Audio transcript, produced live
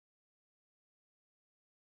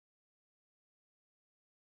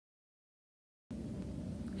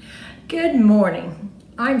Good morning.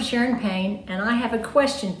 I'm Sharon Payne and I have a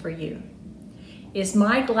question for you. Is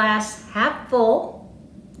my glass half full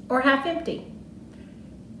or half empty?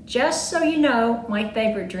 Just so you know, my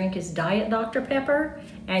favorite drink is Diet Dr. Pepper,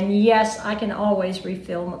 and yes, I can always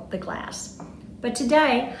refill the glass. But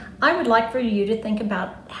today, I would like for you to think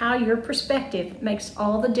about how your perspective makes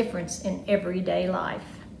all the difference in everyday life.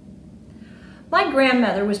 My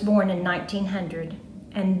grandmother was born in 1900,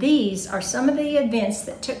 and these are some of the events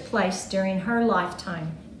that took place during her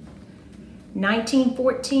lifetime.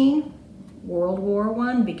 1914, World War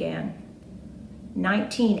I began.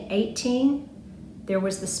 1918, there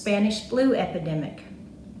was the Spanish flu epidemic.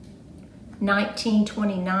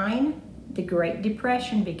 1929, the Great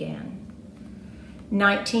Depression began.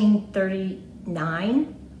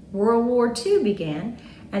 1939, World War II began,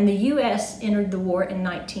 and the U.S. entered the war in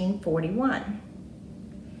 1941.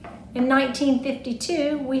 In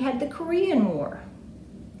 1952, we had the Korean War.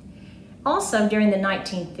 Also during the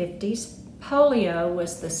 1950s, polio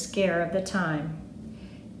was the scare of the time.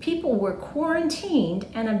 People were quarantined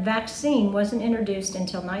and a vaccine wasn't introduced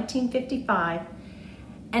until 1955.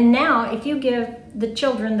 And now if you give the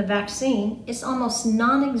children the vaccine, it's almost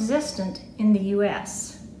non-existent in the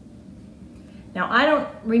US. Now I don't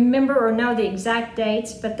remember or know the exact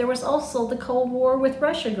dates, but there was also the Cold War with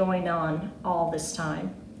Russia going on all this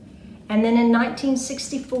time. And then in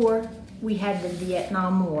 1964, we had the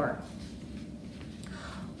Vietnam War.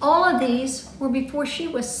 All of these were before she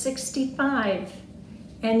was 65.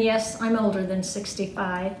 And yes, I'm older than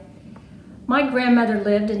 65. My grandmother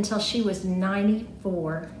lived until she was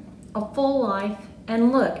 94, a full life,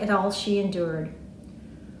 and look at all she endured.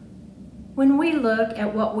 When we look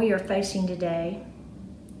at what we are facing today,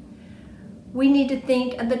 we need to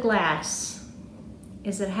think of the glass.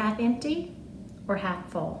 Is it half empty or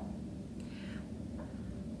half full?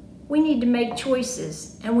 We need to make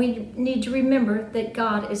choices, and we need to remember that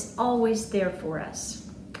God is always there for us.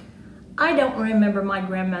 I don't remember my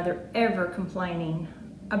grandmother ever complaining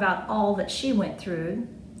about all that she went through.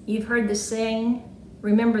 You've heard the saying,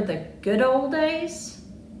 remember the good old days?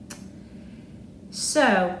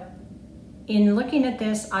 So, in looking at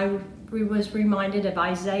this, I was reminded of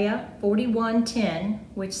Isaiah 41:10,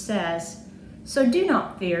 which says, "So do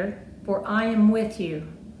not fear, for I am with you.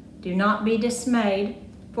 Do not be dismayed,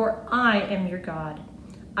 for I am your God.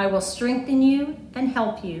 I will strengthen you and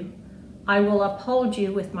help you. I will uphold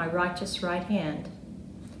you with my righteous right hand."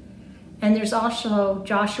 And there's also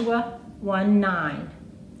Joshua 1:9.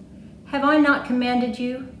 "Have I not commanded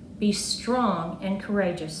you? Be strong and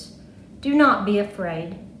courageous. Do not be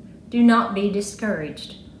afraid. Do not be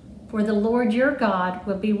discouraged. For the Lord your God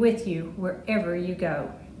will be with you wherever you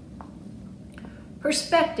go."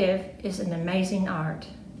 Perspective is an amazing art.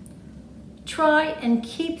 Try and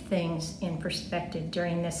keep things in perspective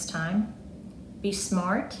during this time. Be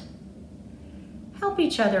smart. Help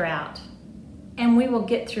each other out, and we will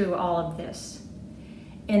get through all of this.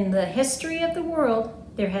 In the history of the world,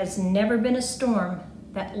 there has never been a storm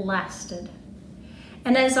that lasted.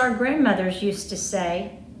 And as our grandmothers used to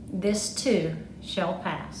say, this too shall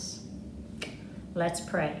pass. Let's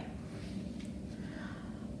pray.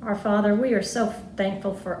 Our Father, we are so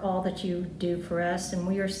thankful for all that you do for us, and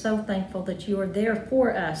we are so thankful that you are there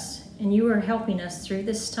for us and you are helping us through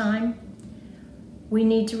this time. We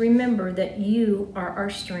need to remember that you are our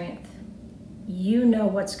strength. You know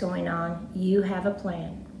what's going on. You have a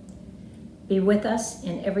plan. Be with us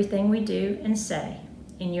in everything we do and say.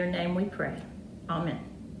 In your name we pray. Amen.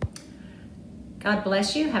 God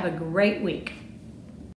bless you. Have a great week.